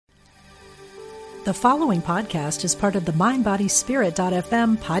The following podcast is part of the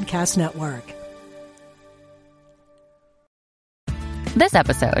MindBodySpirit.fm podcast network. This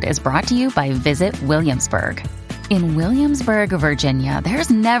episode is brought to you by Visit Williamsburg. In Williamsburg, Virginia, there's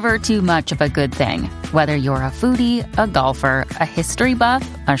never too much of a good thing. Whether you're a foodie, a golfer, a history buff,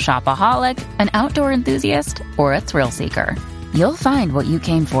 a shopaholic, an outdoor enthusiast, or a thrill seeker, you'll find what you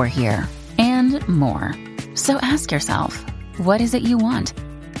came for here and more. So ask yourself, what is it you want?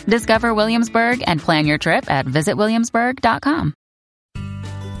 Discover Williamsburg and plan your trip at visitwilliamsburg.com.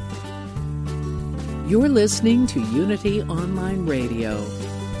 You're listening to Unity Online Radio,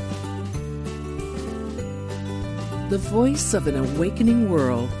 the voice of an awakening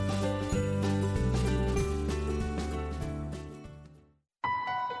world.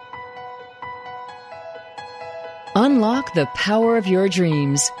 Unlock the power of your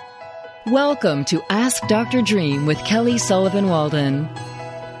dreams. Welcome to Ask Dr. Dream with Kelly Sullivan Walden.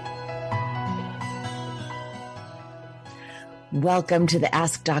 Welcome to the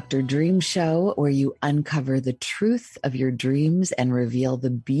Ask Dr. Dream show, where you uncover the truth of your dreams and reveal the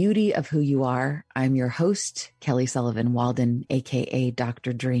beauty of who you are. I'm your host, Kelly Sullivan Walden, aka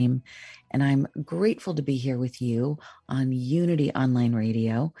Dr. Dream, and I'm grateful to be here with you on Unity Online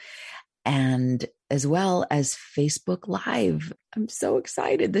Radio and as well as Facebook Live. I'm so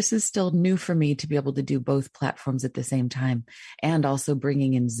excited. This is still new for me to be able to do both platforms at the same time and also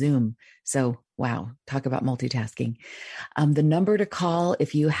bringing in Zoom. So, wow, talk about multitasking. The number to call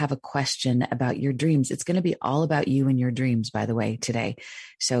if you have a question about your dreams, it's going to be all about you and your dreams, by the way, today.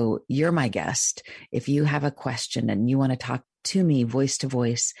 So you're my guest. If you have a question and you want to talk to me voice to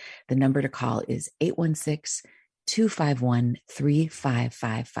voice, the number to call is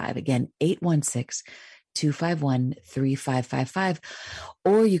 816-251-3555. Again, 816-251-3555.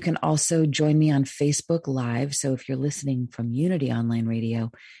 Or you can also join me on Facebook Live. So if you're listening from Unity Online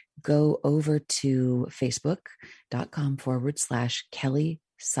Radio, go over to facebook.com/Kelly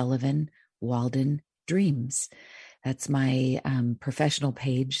Sullivan Walden Dreams. That's my professional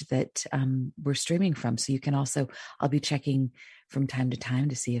page that we're streaming from. So you can also, I'll be checking from time to time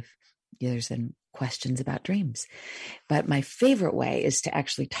to see if there's some questions about dreams. But my favorite way is to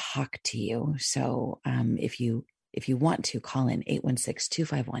actually talk to you. So if you want to, call in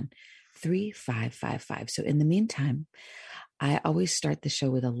 816-251-3555. So in the meantime, I always start the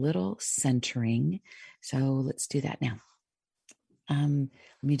show with a little centering. So let's do that now. Let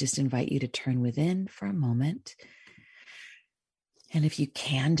me just invite you to turn within for a moment. And if you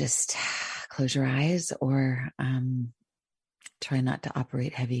can, just close your eyes or try not to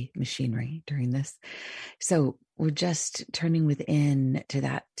operate heavy machinery during this. So we're just turning within to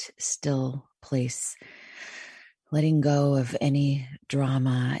that still place, letting go of any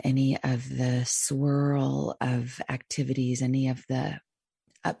drama, any of the swirl of activities, any of the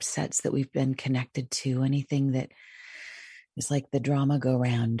upsets that we've been connected to, anything that is like the drama go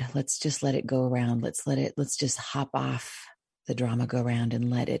round. Let's just let it go around. Let's just hop off the drama go round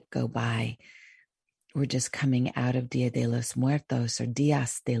and let it go by. We're just coming out of Dia de los Muertos or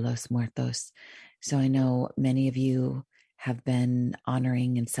Dias de los Muertos. So I know many of you have been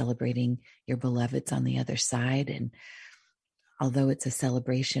honoring and celebrating your beloveds on the other side. And although it's a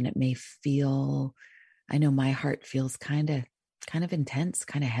celebration, it may feel, I know my heart feels kind of intense,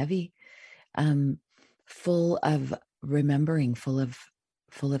 kind of heavy, full of remembering, full of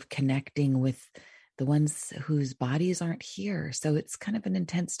connecting with the ones whose bodies aren't here. So it's kind of an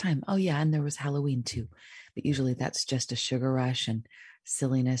intense time. Oh yeah, and there was Halloween too. But usually that's just a sugar rush and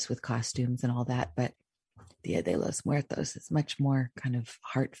silliness with costumes and all that. But Dia de los Muertos is much more kind of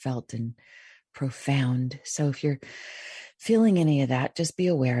heartfelt and profound. So if you're feeling any of that, just be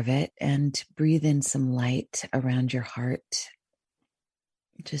aware of it and breathe in some light around your heart.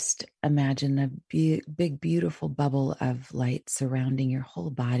 Just imagine a big, beautiful bubble of light surrounding your whole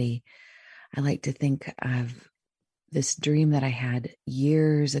body. I like to think of this dream that I had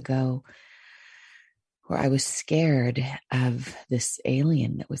years ago where I was scared of this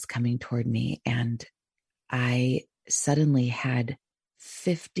alien that was coming toward me. And I suddenly had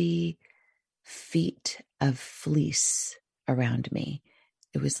 50 feet of fleece around me.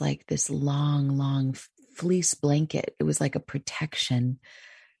 It was like this long fleece blanket. It was like a protection,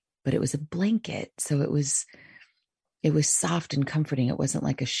 but it was a blanket. So it was soft and comforting. It wasn't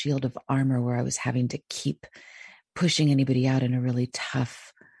like a shield of armor where I was having to keep pushing anybody out in a really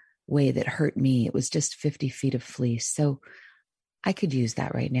tough way that hurt me. It was just 50 feet of fleece. So I could use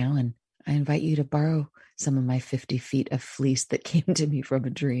that right now. And I invite you to borrow some of my 50 feet of fleece that came to me from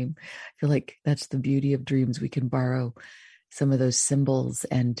a dream. I feel like that's the beauty of dreams. We can borrow some of those symbols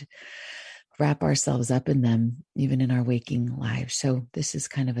and wrap ourselves up in them, even in our waking lives. So this is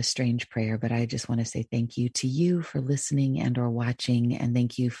kind of a strange prayer, but I just want to say thank you to you for listening and or watching. And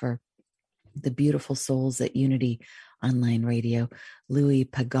thank you for the beautiful souls at Unity Online Radio, Louis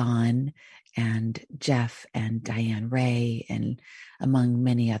Pagan and Jeff and Diane Ray, and among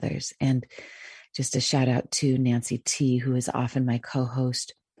many others. And just a shout out to Nancy T, who is often my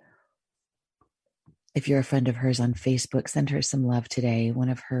co-host. If you're a friend of hers on Facebook, send her some love today. One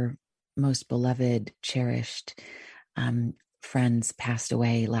of her most beloved, cherished friends passed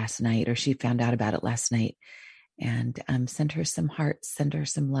away last night, or she found out about it last night. And send her some hearts, send her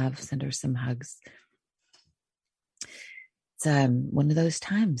some love, send her some hugs. It's one of those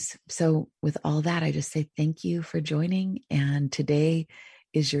times. So with all that, I just say thank you for joining. And today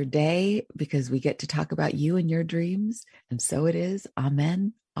is your day because we get to talk about you and your dreams. And so it is.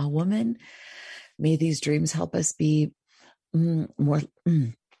 Amen. A woman. May these dreams help us be more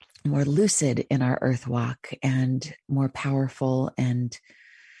lucid in our earth walk and more powerful, and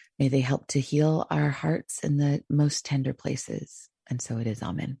may they help to heal our hearts in the most tender places. And so it is.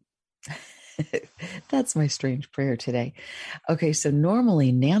 Amen. That's my strange prayer today. Okay, so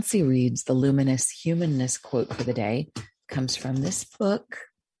normally Nancy reads the luminous humanness quote for the day. It comes from this book.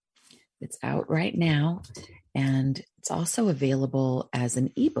 It's out right now, and it's also available as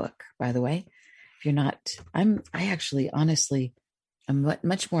an ebook, by the way. If you're not, I'm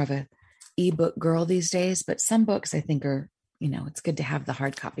much more of a ebook girl these days, but some books I think are, it's good to have the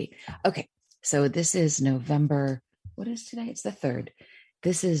hard copy. Okay, so this is November, what is today? It's the 3rd.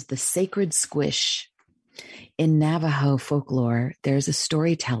 This is The Sacred Squish. In Navajo folklore, there's a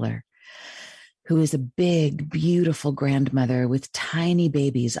storyteller who is a big, beautiful grandmother with tiny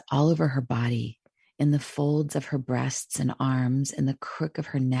babies all over her body, in the folds of her breasts and arms, in the crook of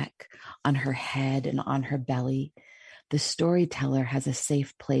her neck, on her head and on her belly. The storyteller has a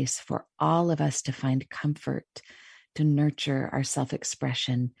safe place for all of us to find comfort, to nurture our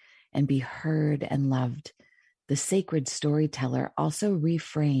self-expression and be heard and loved. The sacred storyteller also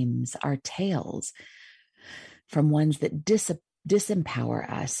reframes our tales from ones that disempower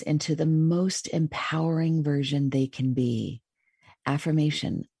us into the most empowering version they can be.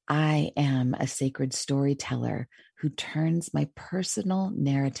 Affirmation: I am a sacred storyteller who turns my personal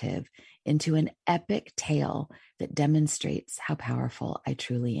narrative into an epic tale that demonstrates how powerful I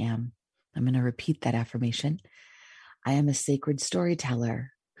truly am. I'm going to repeat that affirmation. I am a sacred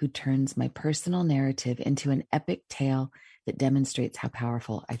storyteller who turns my personal narrative into an epic tale that demonstrates how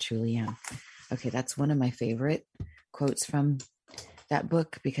powerful I truly am. Okay, that's one of my favorite quotes from that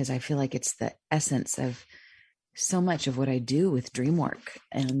book because I feel like it's the essence of so much of what I do with dream work.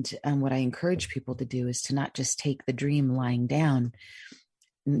 And what I encourage people to do is to not just take the dream lying down,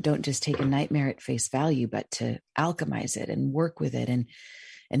 don't just take a nightmare at face value, but to alchemize it and work with it and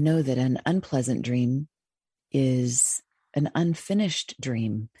know that an unpleasant dream is an unfinished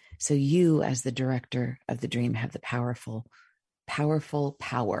dream. So you, as the director of the dream, have the powerful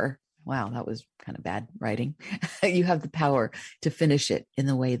power. Wow, that was kind of bad writing. You have the power to finish it in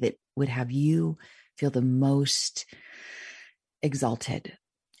the way that would have you feel the most exalted.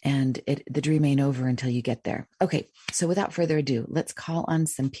 And the dream ain't over until you get there. Okay, so without further ado, let's call on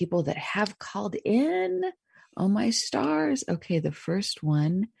some people that have called in. Oh, my stars. Okay, the first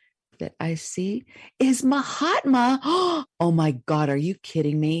one that I see is Mahatma. Oh my God, are you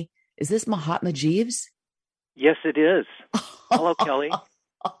kidding me? Is this Mahatma Jeeves? Yes, it is. Hello, Kelly.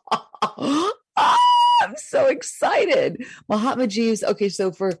 I'm so excited. Mahatma Jeeves. Okay,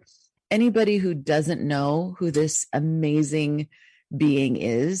 so for anybody who doesn't know who this amazing being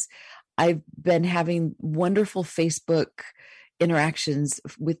is, I've been having wonderful Facebook interactions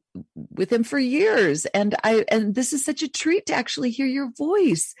with him for years, and this is such a treat to actually hear your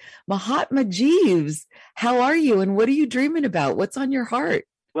voice. Mahatma Jeeves, how are you, and what are you dreaming about? What's on your heart?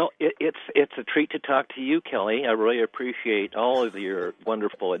 Well, it's a treat to talk to you, Kelly. I really appreciate all of your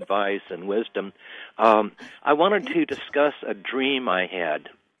wonderful advice and wisdom. I wanted to discuss a dream I had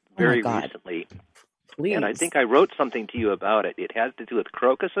very recently. Please. And I think I wrote something to you about it. It has to do with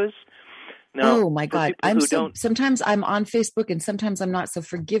crocuses. Now, oh my God. Sometimes I'm on Facebook and sometimes I'm not. So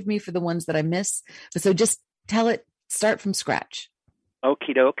forgive me for the ones that I miss. But so just start from scratch.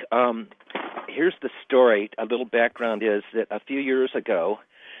 Okie doke. Here's the story. A little background is that a few years ago,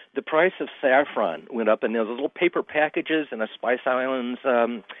 the price of saffron went up in those little paper packages in a Spice Islands,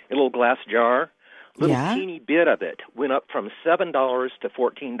 a little glass jar. Teeny bit of it went up from $7 to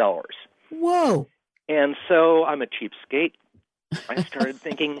 $14. Whoa. And so I'm a cheapskate. I started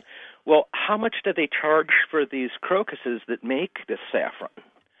thinking, well, how much do they charge for these crocuses that make this saffron?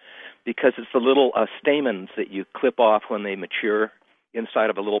 Because it's the little stamens that you clip off when they mature. inside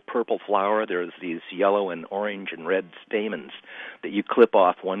of a little purple flower, there's these yellow and orange and red stamens that you clip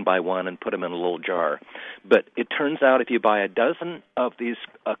off one by one and put them in a little jar. But it turns out if you buy a dozen of these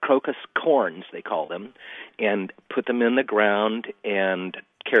crocus corns, they call them, and put them in the ground and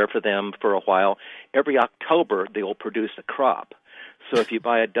care for them for a while, every October they will produce a crop. So if you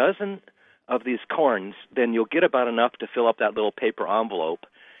buy a dozen of these corns, then you'll get about enough to fill up that little paper envelope,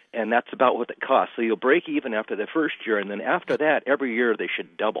 and that's about what it costs. So you'll break even after the first year, and then after that, every year they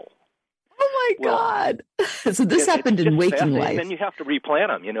should double. Oh, my God. So this happened in waking life. And then you have to replant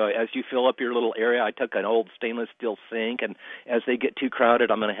them, as you fill up your little area. I took an old stainless steel sink, and as they get too crowded,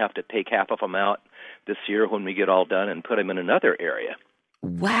 I'm going to have to take half of them out this year when we get all done and put them in another area.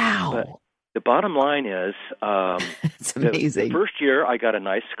 Wow. But the bottom line is it's amazing. The first year I got a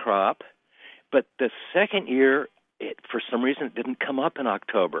nice crop, but the second year, for some reason, it didn't come up in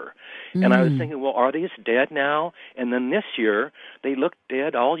October. And I was thinking, well, are these dead now? And then this year, they looked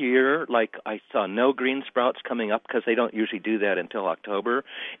dead all year. Like I saw no green sprouts coming up because they don't usually do that until October.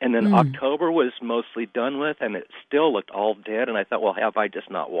 And then October was mostly done with, and it still looked all dead. And I thought, well, have I just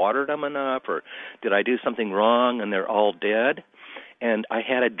not watered them enough, or did I do something wrong and they're all dead? And I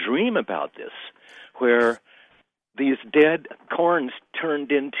had a dream about this where these dead corns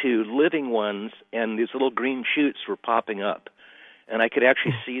turned into living ones, and these little green shoots were popping up. And I could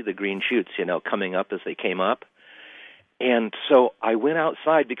actually see the green shoots, coming up as they came up. And so I went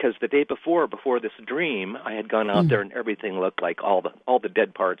outside because the day before this dream, I had gone out there and everything looked like all the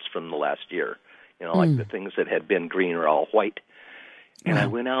dead parts from the last year. Like the things that had been green are all white. And I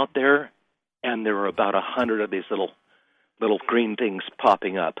went out there, and there were about 100 of these little green things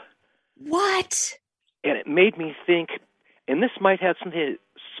popping up. What? And it made me think, and this might have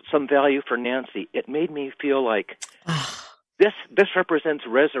some value for Nancy, it made me feel like this represents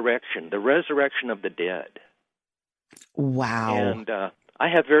resurrection, the resurrection of the dead. Wow. And I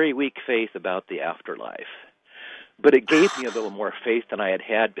have very weak faith about the afterlife. But it gave me a little more faith than I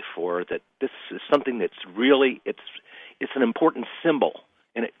had before, that this is something that's really, it's an important symbol.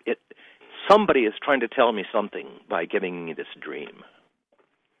 And somebody is trying to tell me something by giving me this dream.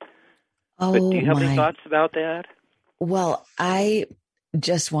 Oh, but do you have any thoughts about that? Well, I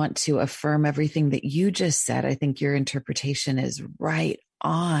just want to affirm everything that you just said. I think your interpretation is right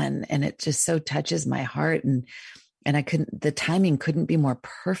on, and it just so touches my heart. And the timing couldn't be more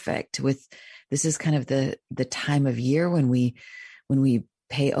perfect. This is kind of the time of year when we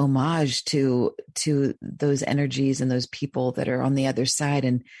pay homage to those energies and those people that are on the other side,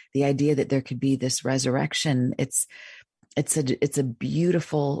 and the idea that there could be this resurrection. It's a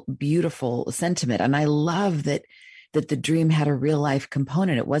beautiful, beautiful sentiment. And I love that the dream had a real life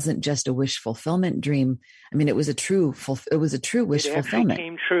component. It wasn't just a wish fulfillment dream. I mean, it was a true wish fulfillment. It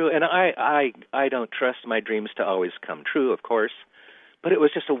came true. And I don't trust my dreams to always come true, of course. But it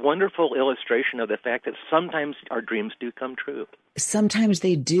was just a wonderful illustration of the fact that sometimes our dreams do come true. Sometimes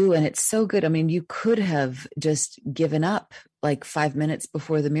they do. And it's so good. I mean, you could have just given up like 5 minutes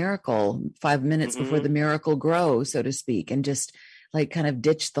before the miracle, 5 minutes before the miracle grows, so to speak, and just like kind of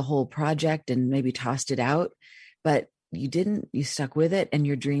ditched the whole project and maybe tossed it out. But you didn't. You stuck with it, and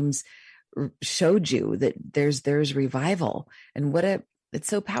your dreams showed you that there's revival. And it's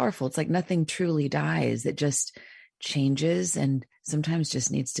so powerful. It's like nothing truly dies. It just changes, and sometimes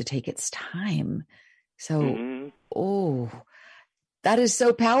just needs to take its time. So, that is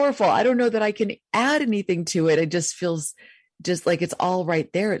so powerful. I don't know that I can add anything to it. It just feels just like it's all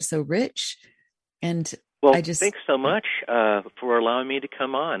right there. It's so rich. And thanks so much for allowing me to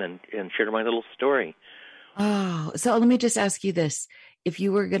come on and share my little story. Oh, so let me just ask you this. If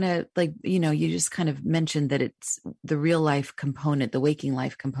you were going to, you just kind of mentioned that it's the real life component, the waking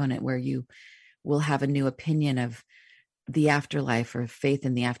life component, where you will have a new opinion of the afterlife or faith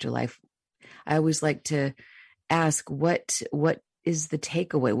in the afterlife. I always like to ask, what is the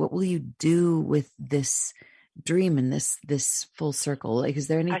takeaway? What will you do with this dream and this full circle? Like, is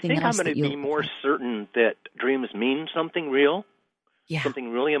there anything else? I think I'm going to be more certain that dreams mean something real, something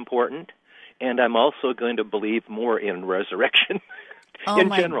really important. And I'm also going to believe more in resurrection in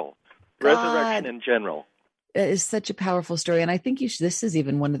general. Resurrection in general. It is such a powerful story. And I think this is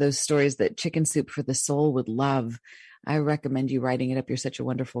even one of those stories that Chicken Soup for the Soul would love. I recommend you writing it up. You're such a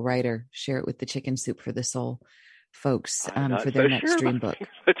wonderful writer. Share it with the Chicken Soup for the Soul folks for their next dream book.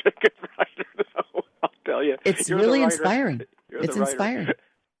 Such a good writer, though, I'll tell you. It's really inspiring. It's inspiring.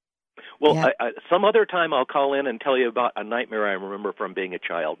 Well, some other time I'll call in and tell you about a nightmare I remember from being a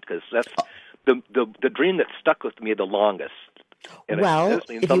child, because that's the dream that stuck with me the longest. Well,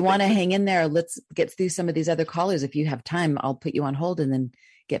 if you want to hang in there, let's get through some of these other callers. If you have time, I'll put you on hold and then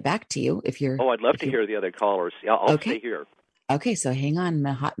get back to you. If you're, I'd love to hear the other callers. I'll stay here. Okay, so hang on,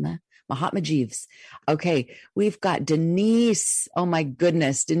 Mahatma Jeeves. Okay, we've got Denise. Oh my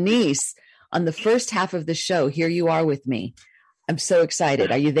goodness, Denise, on the first half of the show. Here you are with me. I'm so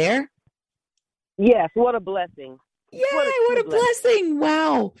excited. Are you there? Yes, what a blessing. Yay, what a blessing.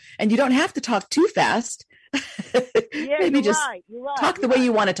 Wow. And you don't have to talk too fast. Yeah, Maybe you're just right. talk the way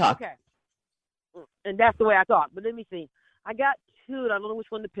you want to talk. Okay. And that's the way I talk. But let me see. I got two. I don't know which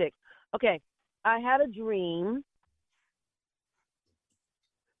one to pick. Okay. I had a dream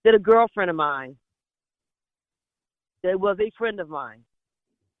that a girlfriend of mine, that was a friend of mine,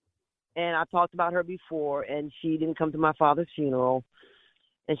 and I talked about her before, and she didn't come to my father's funeral,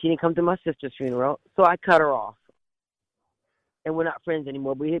 and she didn't come to my sister's funeral, so I cut her off. And we're not friends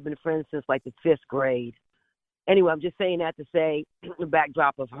anymore. We had been friends since like the 5th grade. Anyway, I'm just saying that to say the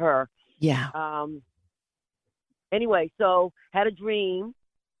backdrop of her. Yeah. Anyway, so had a dream,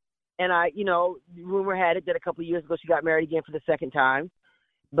 and rumor had it that a couple of years ago she got married again for the second time.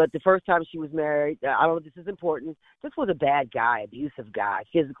 But the first time she was married, I don't know if this is important, this was a bad guy, abusive guy,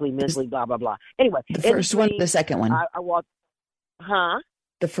 physically, mentally, blah, blah, blah. Anyway. The first one, the second one? I walked,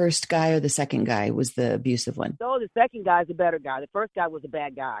 The first guy or the second guy was the abusive one? No, the second guy is a better guy. The first guy was a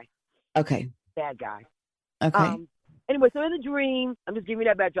bad guy. Okay. Bad guy. Okay. Anyway, so in the dream, I'm just giving you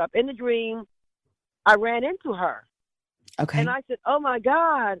that backdrop. In the dream, I ran into her. Okay. And I said, oh, my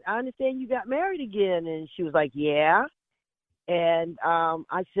God, I understand you got married again. And she was like, yeah. And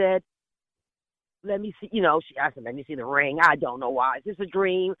I said, let me see, I said, let me see the ring. I don't know why. Is this a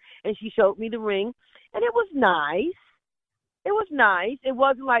dream? And she showed me the ring. And it was nice. It was nice. It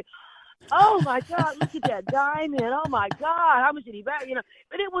wasn't like, oh, my God, look at that diamond. Oh, my God, how much did he buy?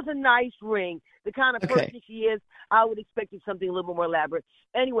 But it was a nice ring. The kind of person she is, I would expect something a little bit more elaborate.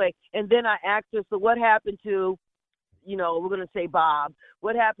 Anyway, and then I asked her, so what happened to, we're going to say Bob.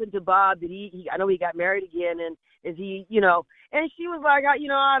 What happened to Bob? Did he I know he got married again, and is he, and she was like, I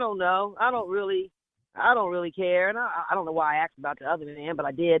don't know. I don't really care. And I don't know why I asked about the other man, but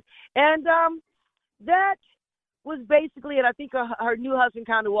I did. And that was basically it. I think her new husband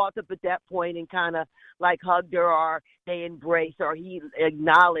kind of walked up at that point and kind of like hugged her, or they embraced, or he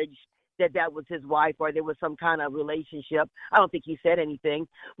acknowledged that was his wife, or there was some kind of relationship. I don't think he said anything,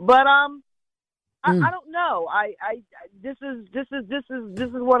 but I don't know. This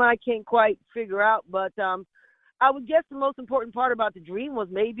is one I can't quite figure out. But I would guess the most important part about the dream was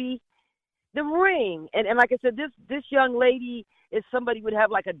maybe the ring. And like I said, this young lady is somebody who would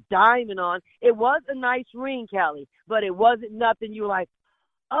have like a diamond on. It was a nice ring, Kelly, but it wasn't nothing you were like,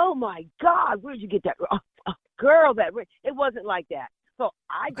 oh my God, where'd you get that? Oh, girl, that ring. It wasn't like that. So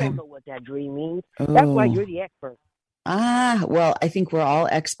I don't know what that dream means. That's why you're the expert. Well, I think we're all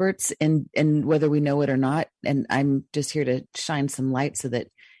experts in whether we know it or not. And I'm just here to shine some light so that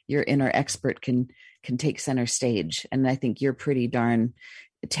your inner expert can take center stage. And I think you're pretty darn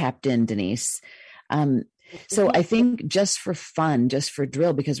tapped in, Denise. So I think just for fun, just for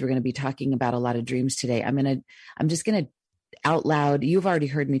drill, because we're going to be talking about a lot of dreams today, I'm just going to out loud. You've already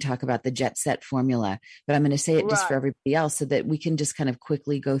heard me talk about the jet set formula, but I'm going to say it just for everybody else so that we can just kind of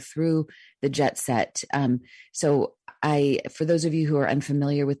quickly go through the jet set. So for those of you who are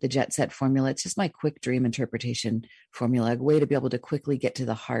unfamiliar with the jet set formula, it's just my quick dream interpretation formula, a way to be able to quickly get to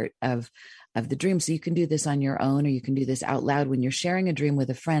the heart of the dream. So you can do this on your own, or you can do this out loud when you're sharing a dream with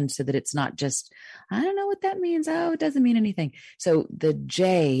a friend, so that it's not just, I don't know what that means. Oh, it doesn't mean anything. So the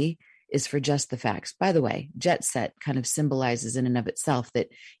J is for just the facts. By the way, jet set kind of symbolizes in and of itself that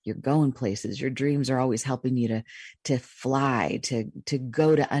you're going places. Your dreams are always helping you to fly, to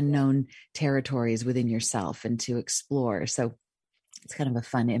go to unknown territories within yourself and to explore. So it's kind of a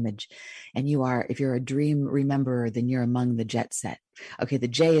fun image. And if you're a dream rememberer, then you're among the jet set. Okay, the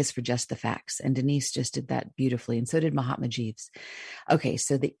J is for just the facts. And Denise just did that beautifully. And so did Mahatma Jeeves. Okay,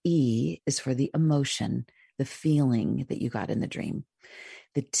 so the E is for the emotion, the feeling that you got in the dream.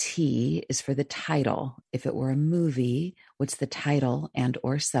 The T is for the title. If it were a movie, what's the title and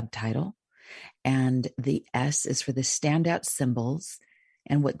or subtitle? And the S is for the standout symbols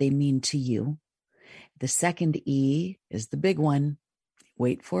and what they mean to you. The second E is the big one.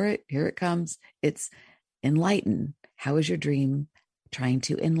 Wait for it. Here it comes. It's enlighten. How is your dream trying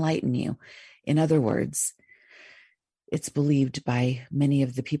to enlighten you? In other words, it's believed by many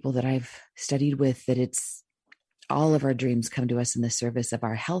of the people that I've studied with that all of our dreams come to us in the service of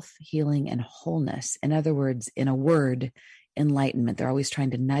our health, healing, and wholeness. In other words, in a word, enlightenment. They're always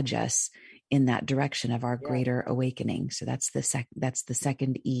trying to nudge us in that direction of our greater awakening. So that's the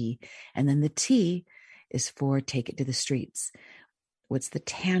second E. And then the T is for take it to the streets. What's the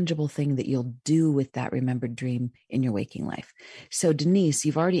tangible thing that you'll do with that remembered dream in your waking life? So Denise,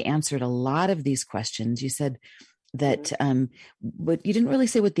 you've already answered a lot of these questions. You said that, but you didn't really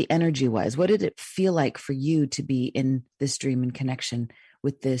say what the energy was. What did it feel like for you to be in this dream in connection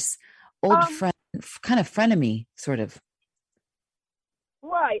with this old friend, kind of frenemy, sort of?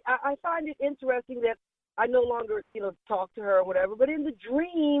 Right. I find it interesting that I no longer, talk to her or whatever, but in the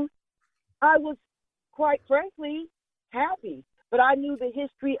dream, I was quite frankly happy. But I knew the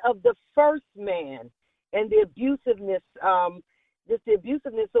history of the first man and the abusiveness, just the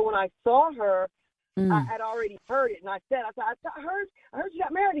abusiveness. So when I saw her, I had already heard it, and I heard you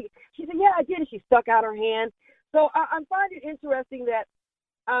got married. She said, yeah, I did. And she stuck out her hand. So I find it interesting that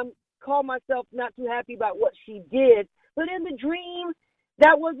I call myself not too happy about what she did, but in the dream,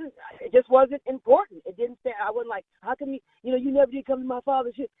 it just wasn't important. It didn't say, I wasn't like, how come you never did come to my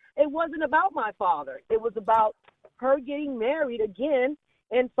father's shit. It wasn't about my father. It was about her getting married again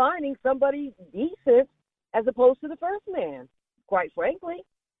and finding somebody decent as opposed to the first man, quite frankly.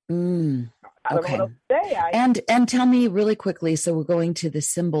 I don't know what else to say. And tell me really quickly, so we're going to the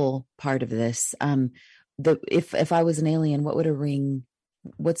symbol part of this. If I was an alien, what would a ring,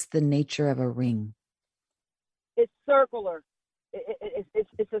 what's the nature of a ring? It's circular.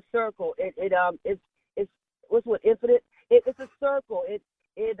 It's a circle. It's what's what infinite. It's a circle. It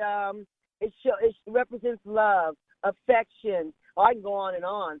represents love, affection. I can go on and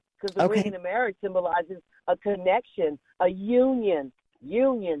on because the ring in the marriage symbolizes a connection, a union.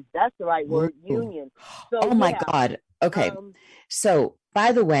 Union. That's the right word. Union. So, my God. Okay. So,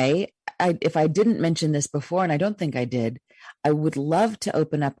 by the way, if I didn't mention this before, and I don't think I did, I would love to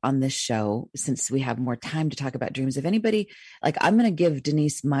open up on this show since we have more time to talk about dreams. If anybody, I'm going to give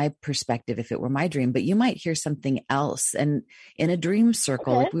Denise my perspective if it were my dream, but you might hear something else. And in a dream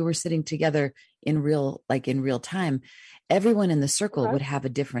circle, if we were sitting together in real time, everyone in the circle would have a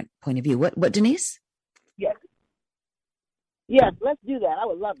different point of view. What, Denise? Yes, let's do that. I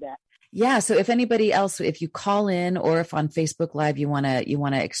would love that. Yeah. So if anybody else, if you call in or if on Facebook Live you want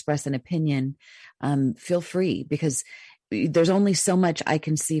to express an opinion, feel free, because there's only so much I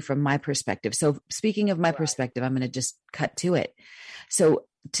can see from my perspective. So speaking of my perspective, I'm going to just cut to it. So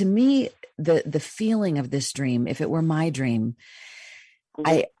to me, the feeling of this dream, if it were my dream,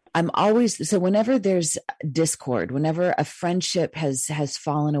 I'm always, so whenever there's discord, whenever a friendship has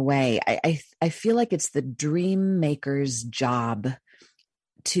fallen away, I feel like it's the dream maker's job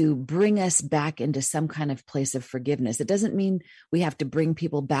to bring us back into some kind of place of forgiveness. It doesn't mean we have to bring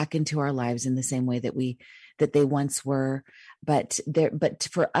people back into our lives in the same way that they once were, but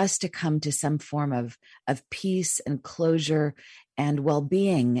for us to come to some form of peace and closure and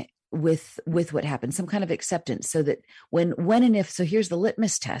well-being with what happened, some kind of acceptance, so that when and if, so here's the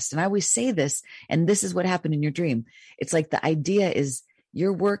litmus test. And I always say this, and this is what happened in your dream. It's like the idea is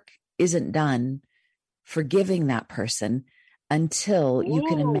your work isn't done forgiving that person until you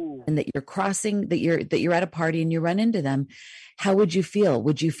can imagine that you're crossing, that you're at a party and you run into them. How would you feel?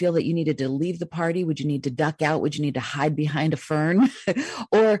 Would you feel that you needed to leave the party? Would you need to duck out? Would you need to hide behind a fern?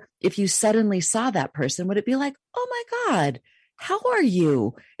 Or if you suddenly saw that person, would it be like, oh my God, how are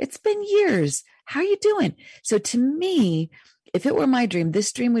you? It's been years. How are you doing? So to me, if it were my dream,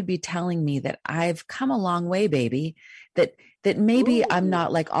 this dream would be telling me that I've come a long way, baby, that maybe I'm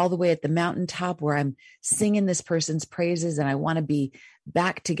not like all the way at the mountaintop where I'm singing this person's praises and I want to be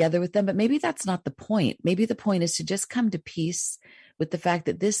back together with them. But maybe that's not the point. Maybe the point is to just come to peace with the fact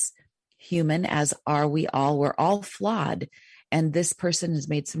that this human, as are we all, we're all flawed. And this person has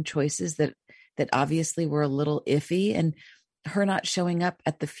made some choices that obviously were a little iffy. And her not showing up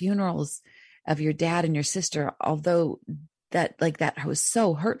at the funerals of your dad and your sister, although that was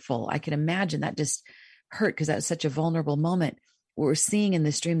so hurtful. I can imagine that just hurt because that was such a vulnerable moment. We're seeing in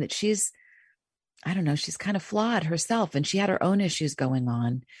this dream that she's kind of flawed herself and she had her own issues going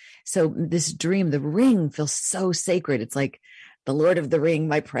on. So this dream, the ring feels so sacred. It's like the Lord of the Ring,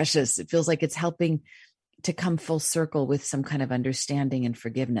 my precious. It feels like it's helping to come full circle with some kind of understanding and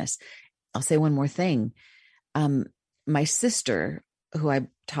forgiveness. I'll say one more thing. My sister, who I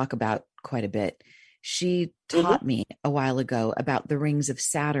talk about quite a bit, she taught me a while ago about the rings of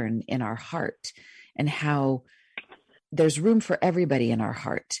Saturn in our heart and how there's room for everybody in our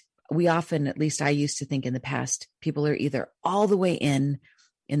heart. We often, at least I used to think in the past, people are either all the way in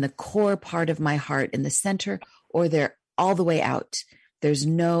the core part of my heart in the center, or they're all the way out. There's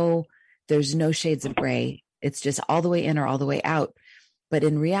no shades of gray. It's just all the way in or all the way out. But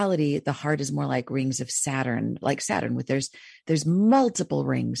in reality, the heart is more like rings of Saturn, like Saturn, with there's multiple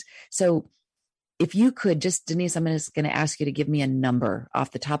rings. So if you could just, Denise, I'm just going to ask you to give me a number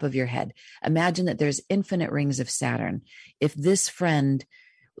off the top of your head. Imagine that there's infinite rings of Saturn. If this friend,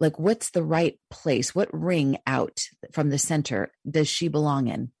 like, what's the right place? What ring out from the center does she belong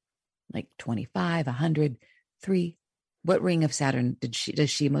in? Like 25, 100, 3. What ring of Saturn does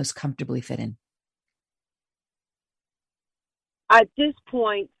she most comfortably fit in? At this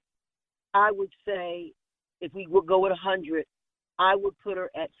point, I would say if we would go with 100, I would put her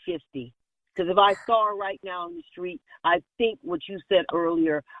at 50. Because if I saw her right now on the street, I think what you said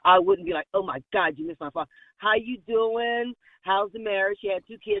earlier, I wouldn't be like, oh, my God, you missed my phone. How you doing? How's the marriage? She had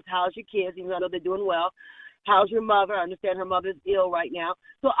 2 kids. How's your kids? Even though I know they're doing well. How's your mother? I understand her mother's ill right now.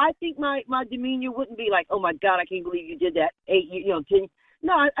 So I think my demeanor wouldn't be like, oh, my God, I can't believe you did that. 10.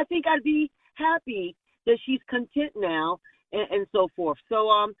 No, I think I'd be happy that she's content now and so forth. So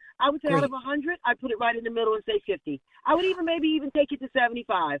I would say Great. Out of 100, I'd put it right in the middle and say 50. I would maybe even take it to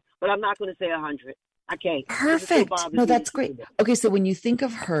 75, but I'm not going to say 100. I can't. Perfect. No, that's great. Okay, so when you think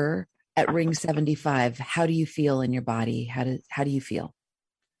of her at ring 75, how do you feel in your body? How do you feel?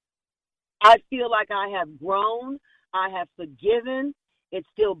 I feel like I have grown. I have forgiven. It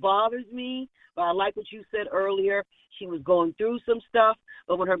still bothers me, but I like what you said earlier. She was going through some stuff,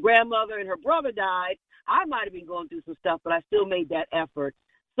 but when her grandmother and her brother died, I might have been going through some stuff, but I still made that effort.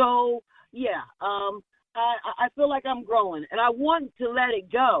 So, yeah, I feel like I'm growing, and I want to let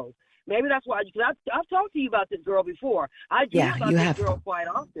it go. Maybe that's why, because I've talked to you about this girl before. I dream about this girl quite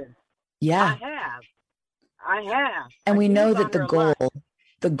often. Yeah. I have. And we know that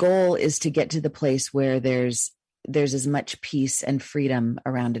the goal is to get to the place where there's as much peace and freedom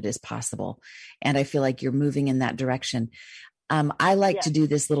around it as possible. And I feel like you're moving in that direction. I like to do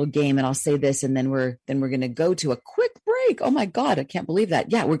this little game, and I'll say this, and then we're going to go to a quick break. Oh my God, I can't believe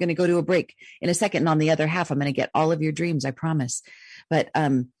that. Yeah, we're going to go to a break in a second. And on the other half, I'm going to get all of your dreams, I promise. But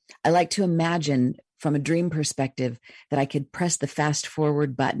I like to imagine from a dream perspective that I could press the fast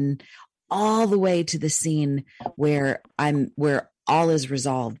forward button all the way to the scene where all is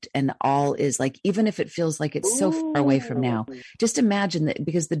resolved and all is like, even if it feels like it's so far away from now, just imagine that,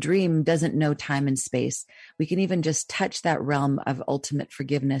 because the dream doesn't know time and space. We can even just touch that realm of ultimate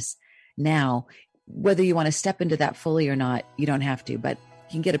forgiveness now. Whether you want to step into that fully or not, you don't have to, but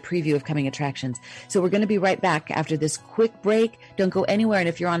you can get a preview of coming attractions. So we're going to be right back after this quick break. Don't go anywhere. And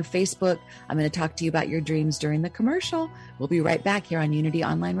if you're on Facebook, I'm going to talk to you about your dreams during the commercial. We'll be right back here on Unity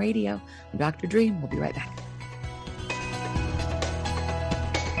Online Radio. I'm Dr. Dream. We'll be right back.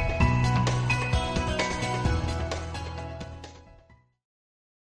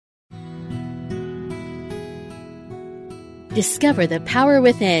 Discover the power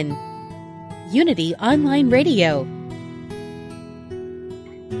within. Unity Online Radio.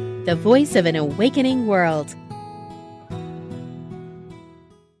 The voice of an awakening world.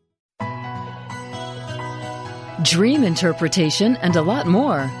 Dream interpretation and a lot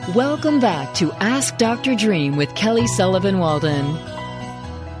more. Welcome back to Ask Dr. Dream with Kelly Sullivan Walden.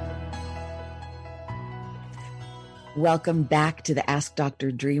 Welcome back to the Ask Dr.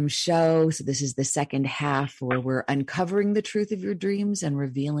 Dream show. So this is the second half where we're uncovering the truth of your dreams and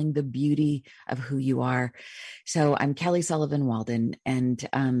revealing the beauty of who you are. So I'm Kelly Sullivan Walden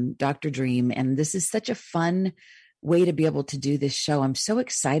and Dr. Dream. And this is such a fun way to be able to do this show. I'm so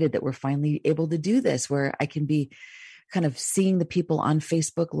excited that we're finally able to do this, where I can be kind of seeing the people on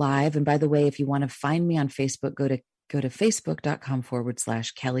Facebook Live. And by the way, if you want to find me on Facebook, go to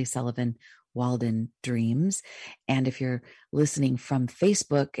facebook.com/Kelly Sullivan Walden Dreams. And if you're listening from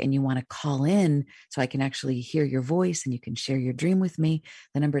Facebook and you want to call in so I can actually hear your voice and you can share your dream with me,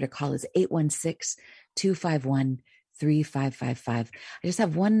 the number to call is 816-251-3555. I just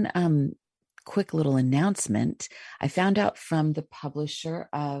have one quick little announcement. I found out from the publisher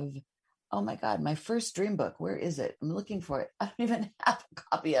of, oh my God, my first dream book. Where is it? I'm looking for it. I don't even have a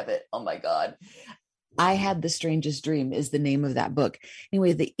copy of it. Oh my God. I Had the Strangest Dream is the name of that book.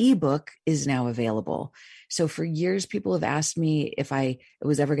 Anyway, the ebook is now available. So for years, people have asked me if I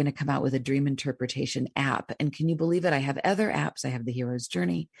was ever going to come out with a dream interpretation app. And can you believe it? I have other apps. I have the Hero's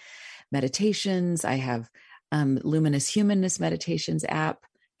Journey meditations. I have Luminous Humanness meditations app,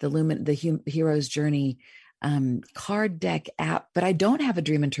 the Hero's Journey card deck app, but I don't have a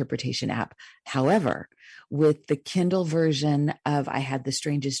dream interpretation app. However, with the Kindle version of I Had the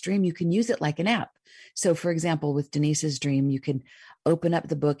Strangest Dream, you can use it like an app. So for example, with Denise's dream, you can open up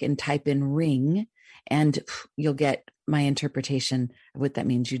the book and type in ring, and you'll get my interpretation of what that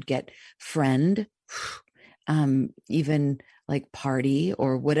means. You'd get friend, even like party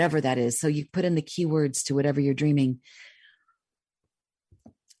or whatever that is. So you put in the keywords to whatever you're dreaming,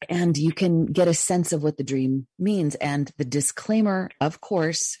 and you can get a sense of what the dream means. And the disclaimer, of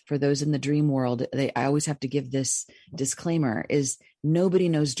course, for those in the dream world, I always have to give this disclaimer, is nobody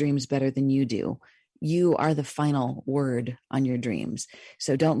knows dreams better than you do. You are the final word on your dreams.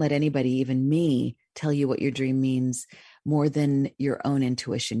 So don't let anybody, even me, tell you what your dream means. more than your own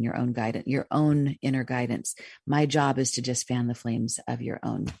intuition, your own guidance, your own inner guidance. My job is to just fan the flames of your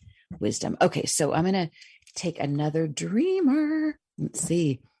own wisdom. Okay, so I'm going to take another dreamer. Let's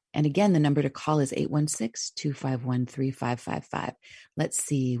see. And again, the number to call is 816-251-3555. Let's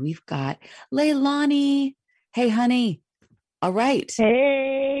see. We've got Leilani. Hey, honey. All right.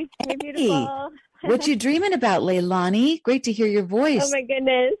 Hey, beautiful. What you dreaming about, Leilani? Great to hear your voice. Oh, my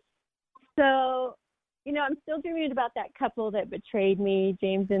goodness. So, I'm still dreaming about that couple that betrayed me,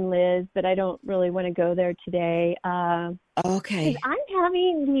 James and Liz, but I don't really want to go there today. Okay. I'm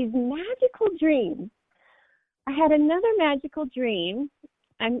having these magical dreams. I had another magical dream.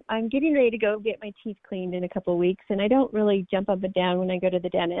 I'm getting ready to go get my teeth cleaned in a couple of weeks, and I don't really jump up and down when I go to the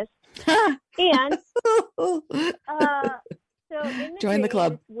dentist. And so in join the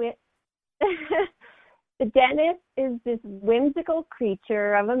club. The dentist is this whimsical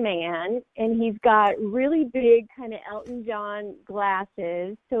creature of a man, and he's got really big kind of Elton John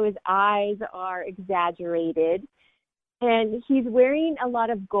glasses, so his eyes are exaggerated, and he's wearing a lot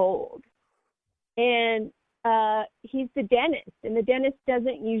of gold. And he's the dentist, and the dentist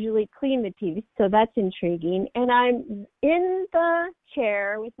doesn't usually clean the teeth, so that's intriguing. And I'm in the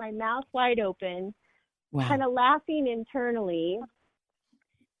chair with my mouth wide open, kind of laughing internally.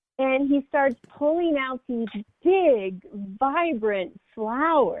 And he starts pulling out these big, vibrant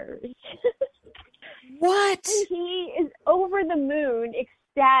flowers. What? And he is over the moon,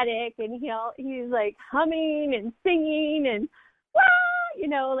 ecstatic, and he's like humming and singing and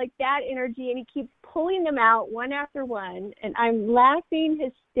like that energy, and he keeps pulling them out one after one, and I'm laughing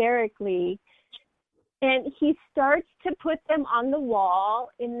hysterically. And he starts to put them on the wall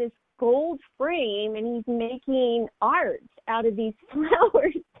in this gold frame, and he's making art out of these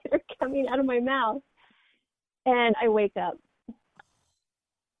flowers that are coming out of my mouth. And I wake up.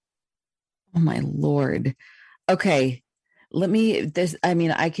 Oh my Lord. Okay.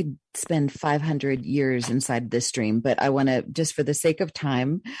 I could spend 500 years inside this dream, but I want to, just for the sake of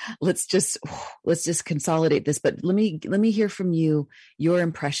time, let's just consolidate this. But let me hear from you, your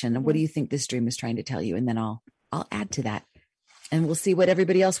impression. What do you think this dream is trying to tell you? And then I'll add to that, and we'll see what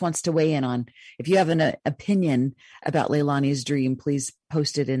everybody else wants to weigh in on. If you have an opinion about Leilani's dream, please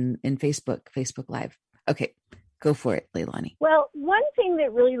post it in Facebook Live. Okay, go for it, Leilani. Well, one thing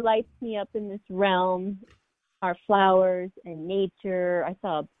that really lights me up in this realm are flowers and nature. I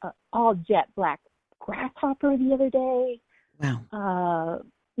saw a all jet black grasshopper the other day. Wow.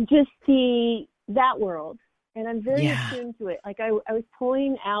 Just that world. And I'm very attuned to it. Like I was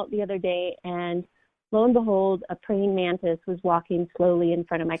pulling out the other day, and lo and behold, a praying mantis was walking slowly in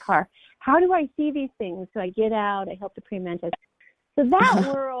front of my car. How do I see these things? So I get out, I help the praying mantis. So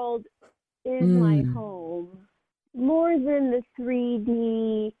that world is my home, more than the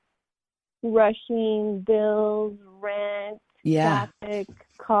 3D rushing bills, rent, traffic,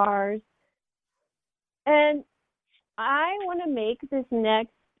 cars. And I want to make this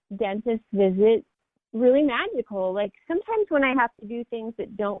next dentist visit really magical. Like sometimes when I have to do things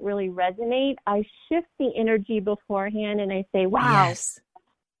that don't really resonate, I shift the energy beforehand and I say, wow,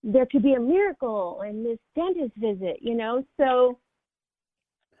 there could be a miracle in this dentist visit, So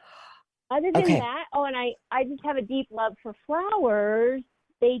other than that, and I just have a deep love for flowers.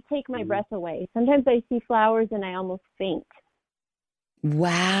 They take my breath away. Sometimes I see flowers and I almost faint.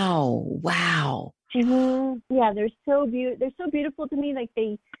 Wow. Mm-hmm. Yeah, they're so beautiful to me. Like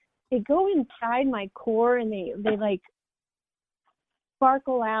they go inside my core, and they like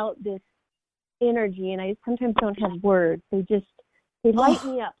sparkle out this energy, and I sometimes don't have words. They light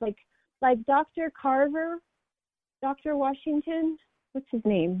me up. Like Dr. Carver, Dr. Washington, what's his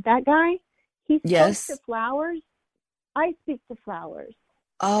name? That guy? He speaks to flowers. I speak to flowers.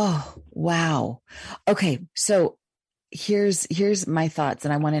 Oh, wow. Okay. So here's my thoughts,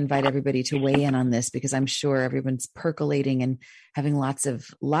 and I want to invite everybody to weigh in on this because I'm sure everyone's percolating and having lots of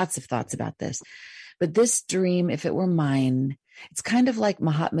thoughts about this. But this dream, if it were mine, it's kind of like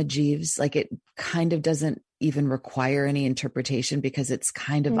Mahatma Jeeves. Like it kind of doesn't even require any interpretation because it's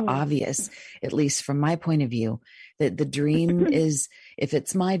kind of obvious, at least from my point of view, that the dream is, if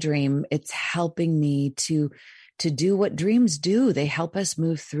it's my dream, it's helping me to do what dreams do. They help us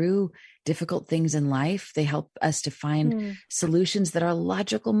move through difficult things in life. They help us to find solutions that our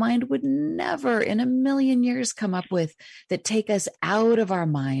logical mind would never in a million years come up with, that take us out of our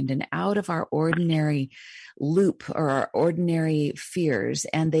mind and out of our ordinary loop or our ordinary fears.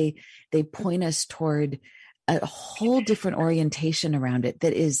 And they point us toward a whole different orientation around it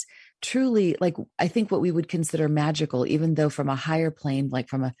that is truly, like, I think what we would consider magical, even though from a higher plane, like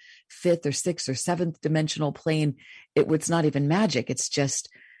from a 5th or 6th or 7th dimensional plane, it's not even magic. It's just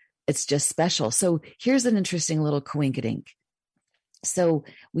it's just special. So here's an interesting little coinkydink. So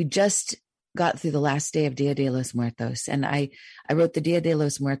we just got through the last day of Dia de los Muertos, and I wrote the Dia de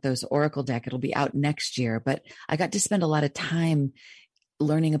los Muertos Oracle deck. It'll be out next year, but I got to spend a lot of time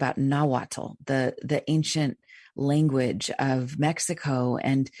learning about Nahuatl, the ancient language of Mexico,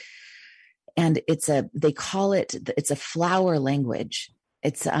 and they call it, it's a flower language.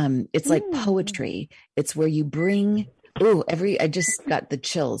 It's like poetry. It's where you bring, I just got the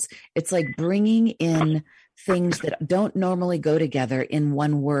chills. It's like bringing in things that don't normally go together in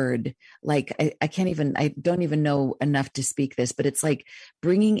one word. Like I don't even know enough to speak this, but it's like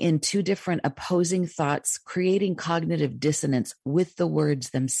bringing in two different opposing thoughts, creating cognitive dissonance with the words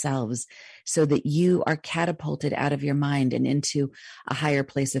themselves so that you are catapulted out of your mind and into a higher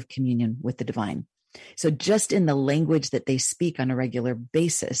place of communion with the divine. So just in the language that they speak on a regular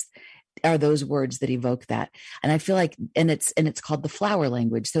basis are those words that evoke that. And I feel like, and it's called the flower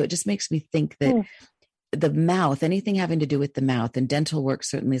language. So it just makes me think that the mouth, anything having to do with the mouth, and dental work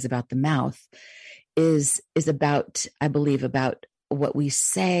certainly is about the mouth, is about, I believe, about what we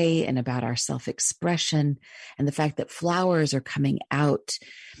say and about our self-expression, and the fact that flowers are coming out.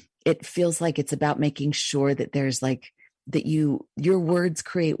 It feels like it's about making sure that there's like, that your words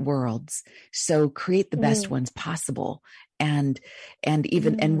create worlds. So create the best ones possible. And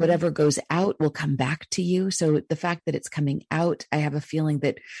whatever goes out will come back to you. So the fact that it's coming out, I have a feeling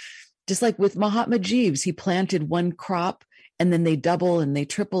that just like with Mahatma Jeeves, he planted one crop and then they double and they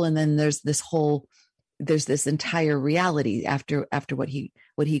triple. And then there's this entire reality after what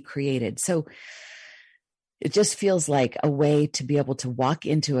he created. So it just feels like a way to be able to walk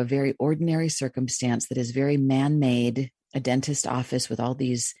into a very ordinary circumstance that is very man-made, a dentist office with all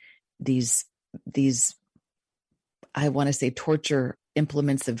these, I want to say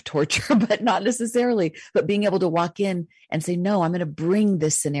implements of torture, but not necessarily, but being able to walk in and say, no, I'm going to bring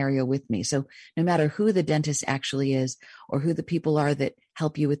this scenario with me. So no matter who the dentist actually is or who the people are that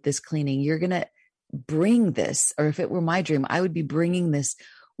help you with this cleaning, you're going to bring this, or if it were my dream, I would be bringing this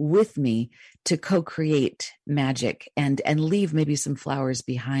with me to co-create magic and leave maybe some flowers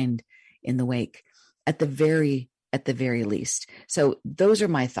behind in the wake at the very least. So those are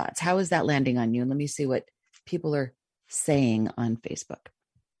my thoughts. How is that landing on you? And let me see what people are saying on Facebook.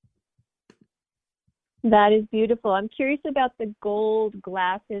 That is beautiful. I'm curious about the gold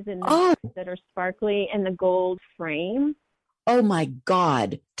glasses and that are sparkly and the gold frame. Oh my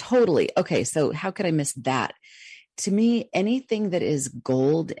God, totally. Okay, so how could I miss that? To me, anything that is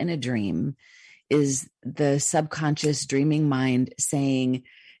gold in a dream is the subconscious dreaming mind saying,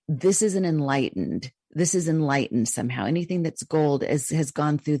 this is enlightened somehow. Anything that's gold has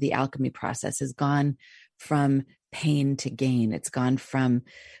gone through the alchemy process, has gone from pain to gain. It's gone from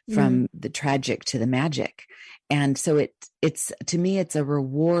the tragic to the magic. And so it's to me, it's a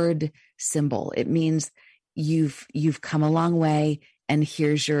reward symbol. It means you've come a long way. And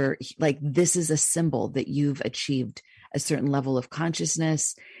here's this is a symbol that you've achieved a certain level of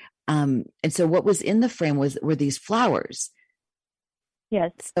consciousness. And so what was in the frame were these flowers.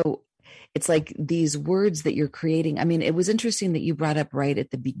 Yes. So it's like these words that you're creating. I mean, it was interesting that you brought up right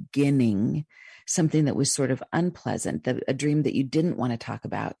at the beginning something that was sort of unpleasant, a dream that you didn't want to talk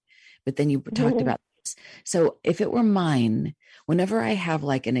about, but then you talked about this. So if it were mine, whenever I have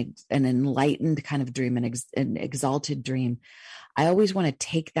like an enlightened kind of dream, an exalted dream, I always want to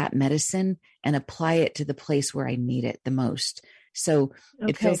take that medicine and apply it to the place where I need it the most. So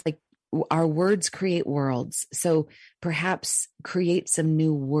it feels like our words create worlds. So perhaps create some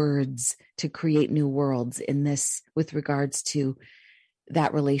new words to create new worlds in this with regards to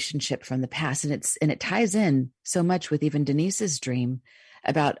that relationship from the past. And it ties in so much with even Denise's dream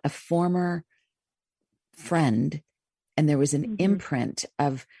about a former friend. And there was an imprint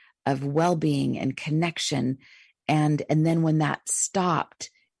of well-being and connection. And then when that stopped,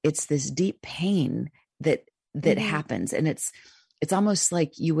 it's this deep pain that happens. And it's almost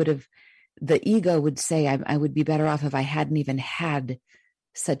like the ego would say, I would be better off if I hadn't even had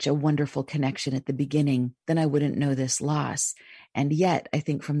such a wonderful connection at the beginning, then I wouldn't know this loss. And yet I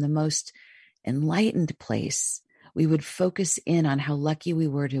think from the most enlightened place, we would focus in on how lucky we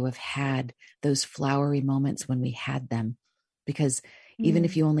were to have had those flowery moments when we had them. Because even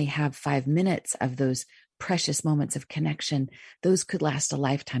if you only have 5 minutes of those precious moments of connection, those could last a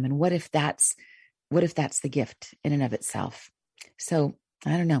lifetime. And what if that's the gift in and of itself? So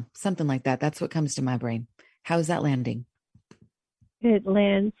I don't know, something like that. That's what comes to my brain. How's that landing? It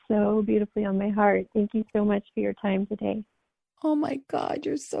lands so beautifully on my heart. Thank you so much for your time today. Oh my God,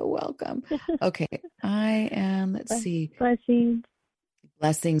 you're so welcome. Okay, let's see. Blessings.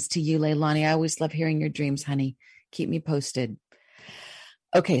 Blessings to you, Leilani. I always love hearing your dreams, honey. Keep me posted.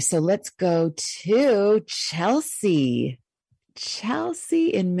 Okay, so let's go to Chelsea. Chelsea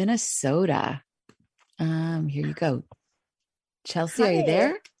in Minnesota. Here you go. Chelsea, Hi. are you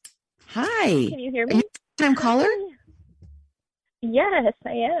there? Hi. Can you hear Are me? you a time caller? Yes,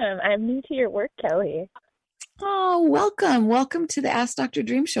 I am. I'm new to your work, Kelly. Oh, welcome. Welcome to the Ask Dr.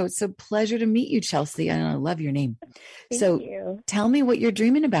 Dream Show. It's a pleasure to meet you, Chelsea. And I love your name. Thank you. Tell me what you're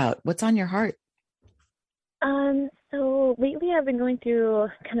dreaming about. What's on your heart? So lately I've been going through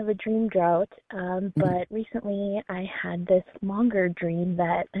kind of a dream drought, but recently I had this longer dream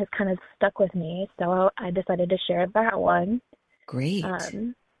that has kind of stuck with me, so I decided to share that one. Great.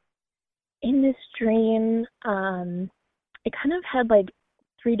 In this dream, it kind of had like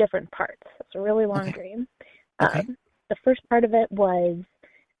 3 different parts. It's a really long dream. Okay. The first part of it was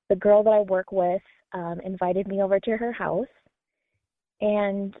the girl that I work with invited me over to her house.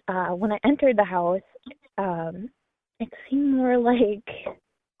 And when I entered the house, it seemed more like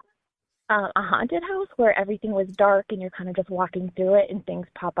a haunted house where everything was dark and you're kind of just walking through it and things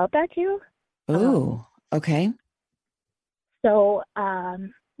pop up at you. Oh, okay. So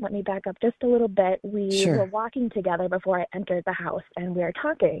let me back up just a little bit. We Sure. were walking together before I entered the house, and we were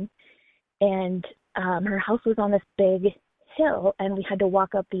talking. And her house was on this big hill, and we had to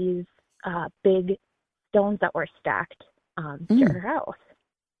walk up these big stones that were stacked to her house.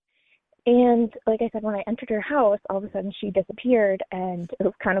 And like I said, when I entered her house, all of a sudden she disappeared, and it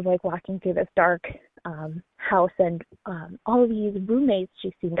was kind of like walking through this dark house, and all of these roommates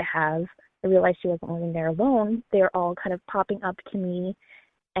she seemed to have, I realized she wasn't living there alone. They're all kind of popping up to me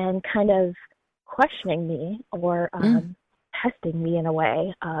and kind of questioning me or testing me in a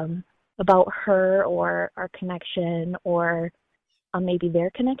way about her or our connection or maybe their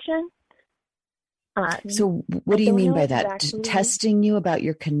connection. So what do you mean by that? Exactly. Testing you about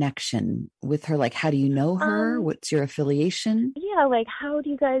your connection with her? Like, how do you know her? What's your affiliation? Yeah, like, how do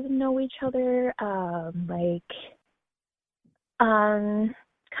you guys know each other?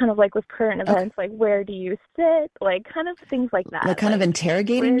 Kind of like with current events, like, where do you sit? Like, kind of things like that. Like, kind of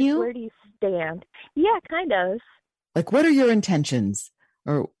interrogating you? Where do you stand? Yeah, kind of. Like, what are your intentions?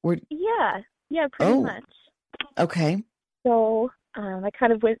 Or Yeah, pretty much. Okay. So I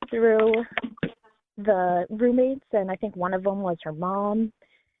kind of went through the roommates, and I think one of them was her mom.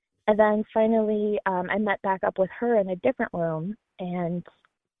 And then finally, I met back up with her in a different room, and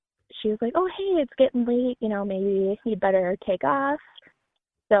she was like, "Oh, hey, it's getting late. You know, maybe you better take off."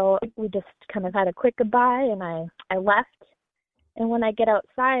 So we just kind of had a quick goodbye, and I left. And when I get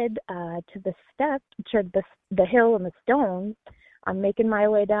outside to the step, to the hill and the stones, I'm making my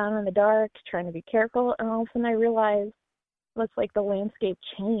way down in the dark, trying to be careful, and all of a sudden I realized looks like the landscape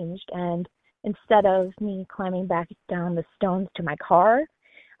changed, and instead of me climbing back down the stones to my car,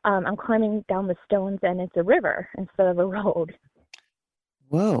 I'm climbing down the stones, and it's a river instead of a road.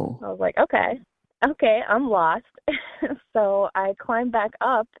 Whoa. I was like, okay, I'm lost. So I climbed back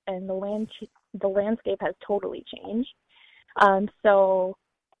up, and the landscape has totally changed. So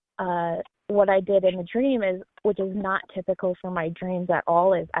what I did in the dream is, which is not typical for my dreams at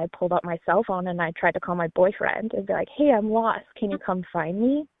all, is I pulled up my cell phone and I tried to call my boyfriend and be like, "Hey, I'm lost. Can you come find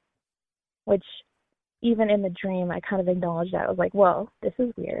me?" Which, even in the dream, I kind of acknowledged that. I was like, "Whoa, this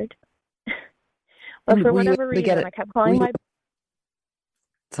is weird." But for whatever reason, I kept calling my...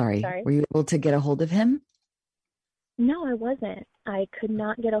 Sorry. Were you able to get a hold of him? No, I wasn't. I could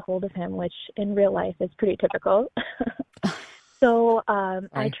not get a hold of him, which in real life is pretty typical. So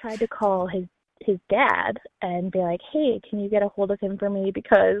I tried to call his dad and be like, "Hey, can you get a hold of him for me,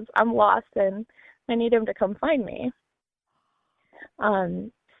 because I'm lost and I need him to come find me."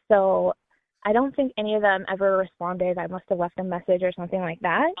 So I don't think any of them ever responded. I must have left a message or something like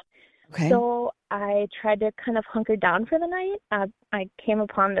that. Okay. So I tried to kind of hunker down for the night. I came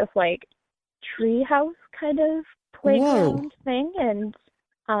upon this like tree house kind of playground thing, and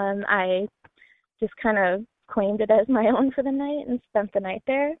I just kind of claimed it as my own for the night and spent the night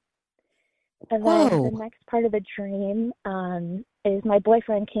there. And then the next part of the dream is my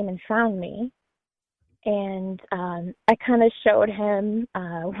boyfriend came and found me, and I kind of showed him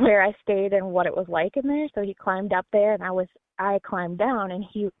where I stayed and what it was like in there. So he climbed up there, and I climbed down, and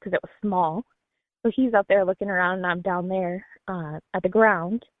because it was small, so he's up there looking around, and I'm down there at the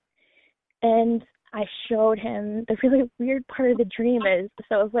ground. And I showed him the really weird part of the dream is,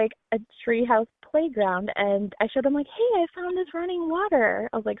 so it was like a treehouse playground, and I showed him like, "Hey, I found this running water."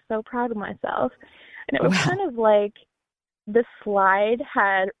 I was like so proud of myself. And it was kind of like the slide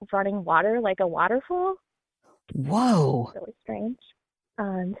had running water, like a waterfall. Whoa. Really strange.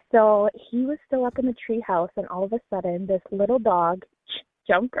 So he was still up in the treehouse, and all of a sudden this little dog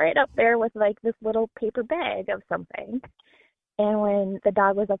jumped right up there with like this little paper bag of something. And when the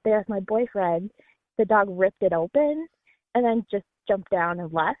dog was up there with my boyfriend, the dog ripped it open and then just jumped down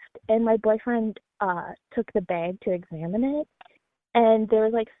and left. And my boyfriend took the bag to examine it, and there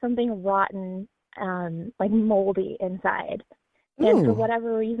was like something rotten, like moldy inside. Ooh. And for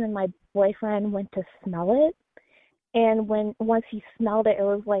whatever reason, my boyfriend went to smell it. And once he smelled it, it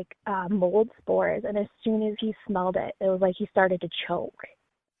was like mold spores. And as soon as he smelled it, it was like he started to choke.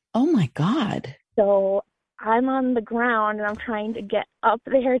 Oh my God. So I'm on the ground and I'm trying to get up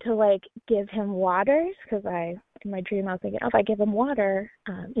there to like give him water, because in my dream I was thinking, if I give him water,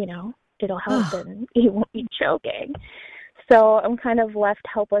 it'll help and he won't be choking. So I'm kind of left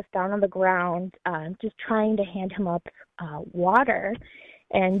helpless down on the ground, just trying to hand him up water.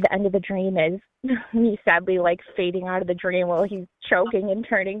 And the end of the dream is me sadly like fading out of the dream while he's choking and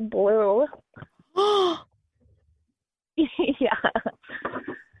turning blue. Yeah.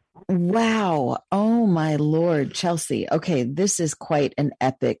 Wow. Oh my Lord, Chelsea. Okay. This is quite an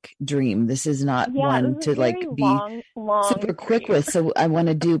epic dream. This is not one to like be long super quick with. So I want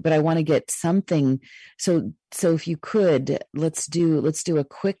to get something. So if you could, let's do a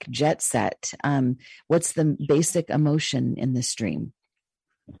quick jet set. What's the basic emotion in this dream?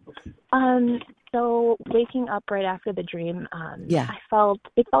 So waking up right after the dream, it felt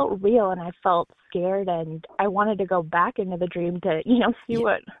real, and I felt scared, and I wanted to go back into the dream to, see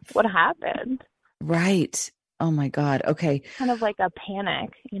what happened. Right. Oh my God. Okay. Kind of like a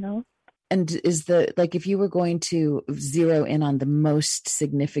panic, And is if you were going to zero in on the most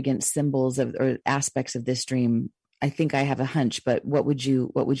significant symbols or aspects of this dream, I think I have a hunch, but what would you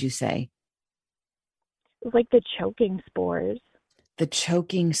say? It was like the choking spores. The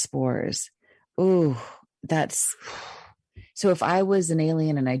choking spores. Oh, that's so. If I was an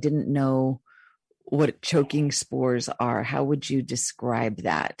alien and I didn't know what choking spores are, how would you describe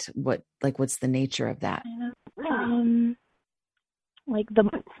that? What's the nature of that?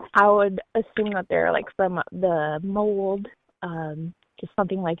 I would assume that they're like from the mold, just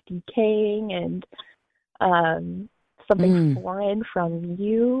something like decaying and something foreign from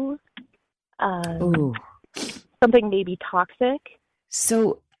you. Something maybe toxic.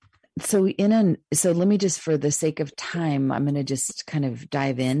 So let me just, for the sake of time, I'm going to just kind of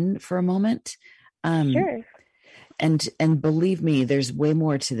dive in for a moment. Sure. And believe me, there's way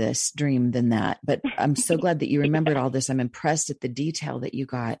more to this dream than that, but I'm so glad that you remembered all this. I'm impressed at the detail that you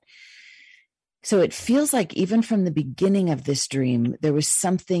got. So it feels like even from the beginning of this dream, there was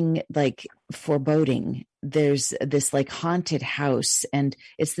something like foreboding. There's this like haunted house, and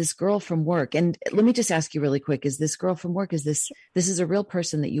it's this girl from work. And let me just ask you really quick, is this girl from work, this is a real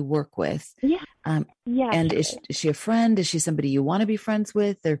person that you work with? Yeah. Yeah. And is she a friend? Is she somebody you want to be friends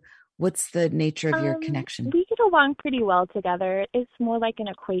with? Or what's the nature of your connection? We get along pretty well together. It's more like an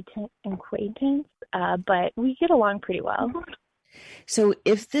acquaintance, but we get along pretty well. So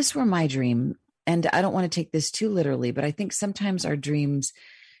if this were my dream, and I don't want to take this too literally, but I think sometimes our dreams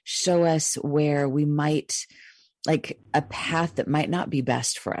show us where we might, like a path that might not be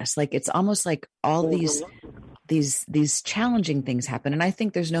best for us. Like it's almost like all these challenging things happen. And I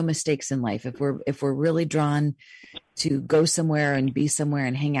think there's no mistakes in life. If we're really drawn to go somewhere and be somewhere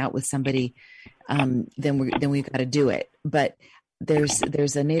and hang out with somebody, then we've got to do it. But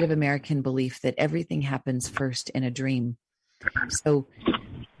there's a Native American belief that everything happens first in a dream. So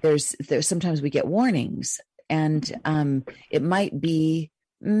there's sometimes we get warnings, and it might be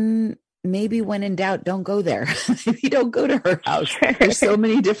maybe when in doubt, don't go there. Maybe don't go to her house. There's so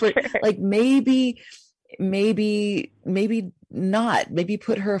many different, like maybe not. Maybe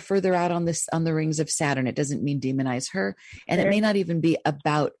put her further out on the rings of Saturn. It doesn't mean demonize her, and it may not even be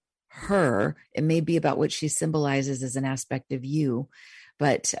about her. It may be about what she symbolizes as an aspect of you.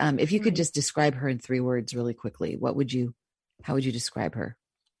 But if you could just describe her in 3 words really quickly, how would you describe her?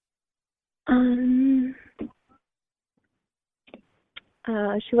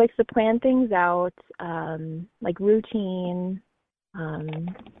 She likes to plan things out, like routine, and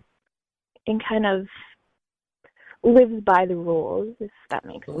kind of lives by the rules, if that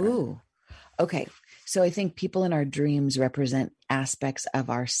makes sense. Ooh. Okay. So I think people in our dreams represent aspects of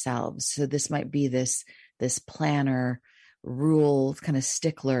ourselves. So this might be this planner, rule, kind of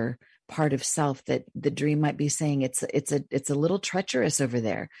stickler part of self that the dream might be saying it's a little treacherous over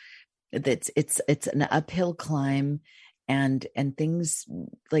there. It's an uphill climb, and things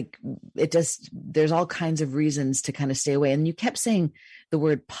like there's all kinds of reasons to kind of stay away. And you kept saying the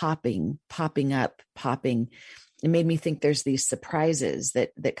word popping up. It made me think there's these surprises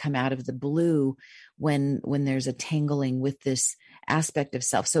that come out of the blue when there's a tangling with this aspect of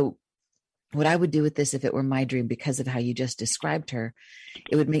self. So what I would do with this, if it were my dream, because of how you just described her,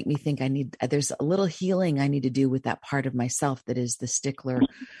 it would make me think there's a little healing I need to do with that part of myself that is the stickler,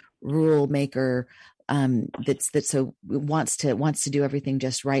 rule maker, that so wants to do everything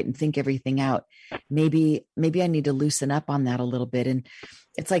just right and think everything out. Maybe I need to loosen up on that a little bit. And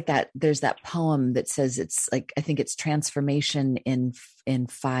it's like that. There's that poem that says, it's like, I think it's transformation in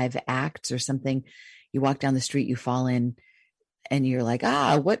 5 acts or something. You walk down the street, you fall in, and you're like,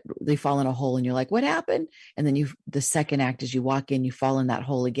 what? They fall in a hole, and you're like, what happened? And then the second act is you walk in, you fall in that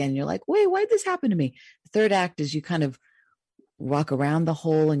hole again. And you're like, wait, why'd this happen to me? The third act is you kind of walk around the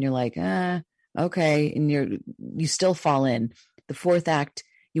hole, and you're like, okay. And you still fall in. The fourth act,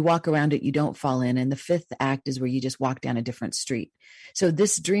 you walk around it, you don't fall in. And the fifth act is where you just walk down a different street. So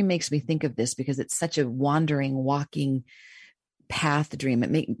this dream makes me think of this because it's such a wandering, walking path dream.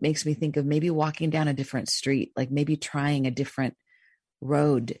 It makes me think of maybe walking down a different street, like maybe trying a different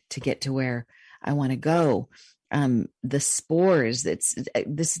road to get to where I want to go. The spores,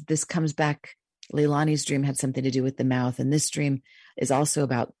 this comes back. Leilani's dream had something to do with the mouth. And this dream is also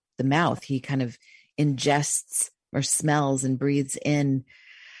about the mouth. He kind of ingests or smells and breathes in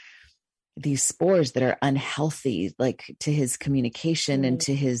these spores that are unhealthy, like to his communication and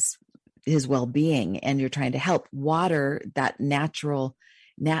to his well-being. And you're trying to help water that natural.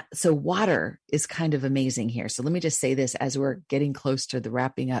 So water is kind of amazing here. So let me just say this as we're getting close to the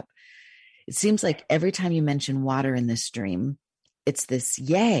wrapping up. It seems like every time you mention water in this dream, it's this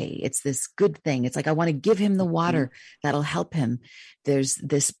yay, it's this good thing. It's like, I want to give him the water that'll help him. There's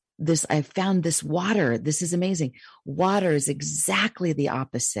this, I found this water. This is amazing. Water is exactly the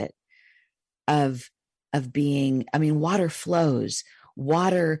opposite of being, water flows.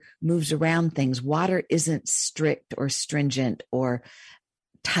 Water moves around things. Water isn't strict or stringent or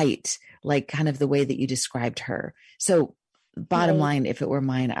tight, like kind of the way that you described her. So bottom line, if it were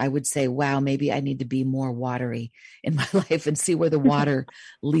mine, I would say, wow, maybe I need to be more watery in my life and see where the water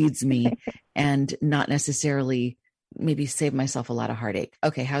leads me and not necessarily maybe save myself a lot of heartache.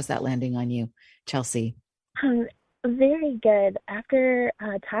 Okay. How's that landing on you, Chelsea? Very good. After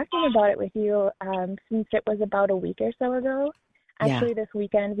talking about it with you, since it was about a week or so ago, actually this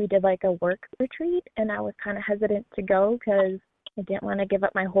weekend we did like a work retreat, and I was kind of hesitant to go because I didn't want to give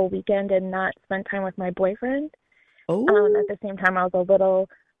up my whole weekend and not spend time with my boyfriend. At the same time, I was a little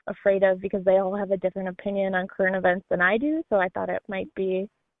afraid of, because they all have a different opinion on current events than I do, so I thought it might be,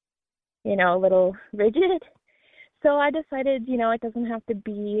 a little rigid. So I decided, it doesn't have to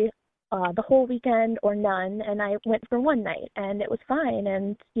be the whole weekend or none, and I went for one night, and it was fine,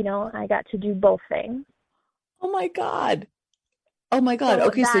 and, I got to do both things. Oh, my God.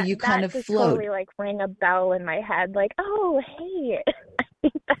 Okay, so you kind of flowed. Totally, rang a bell in my head, oh, hey, I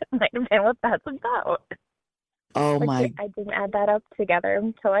think that might have been what that's about. Oh, my. I didn't add that up together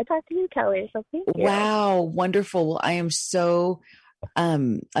until I talked to you, Kelly, so thank you. Wow, wonderful. Well, I am so,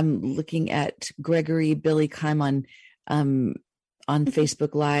 I'm looking at Gregory Billy Keim on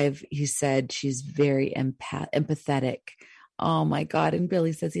Facebook Live. He said she's very empathetic. Oh my God. And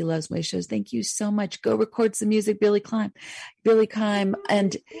Billy says he loves my shows. Thank you so much. Go record some music, Billy Keim.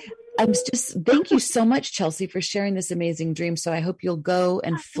 And I'm just, thank you so much, Chelsea, for sharing this amazing dream. So I hope you'll go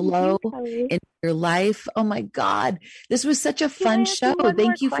and flow in your life. Oh my God. This was such a fun show.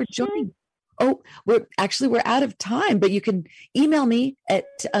 Thank you for joining. Oh, we're out of time, but you can email me at,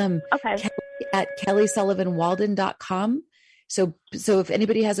 at kellysullivanwalden.com. So if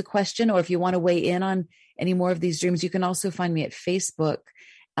anybody has a question, or if you want to weigh in on any more of these dreams, you can also find me at Facebook,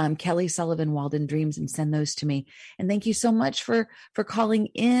 Kelly Sullivan Walden Dreams, and send those to me. And thank you so much for calling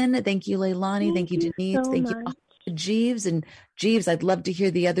in. Thank you, Leilani. Thank you, Denise. Thank you, Jeeves. And Jeeves, I'd love to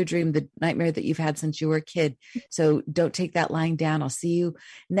hear the other dream, the nightmare that you've had since you were a kid. So don't take that lying down. I'll see you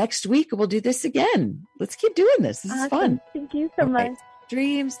next week. We'll do this again. Let's keep doing this. This is fun. Thank you so much.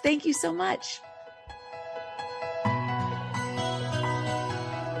 Dreams. Thank you so much.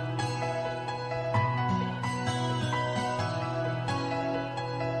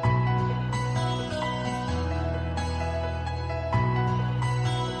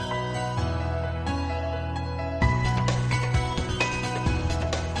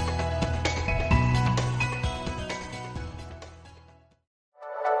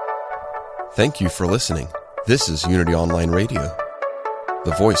 Thank you for listening. This is Unity Online Radio,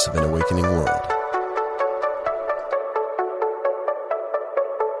 the voice of an awakening world.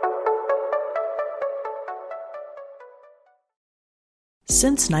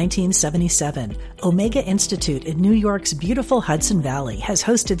 Since 1977, Omega Institute in New York's beautiful Hudson Valley has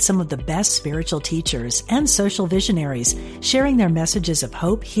hosted some of the best spiritual teachers and social visionaries sharing their messages of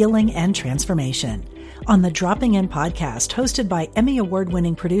hope, healing, and transformation. On the Dropping In podcast, hosted by Emmy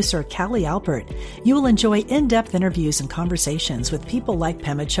Award-winning producer Callie Alpert, you will enjoy in-depth interviews and conversations with people like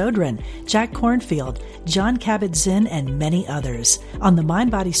Pema Chodron, Jack Kornfield, John Kabat-Zinn, and many others on the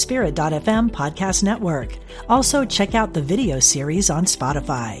MindBodySpirit.fm podcast network. Also, check out the video series on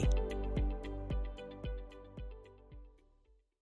Spotify.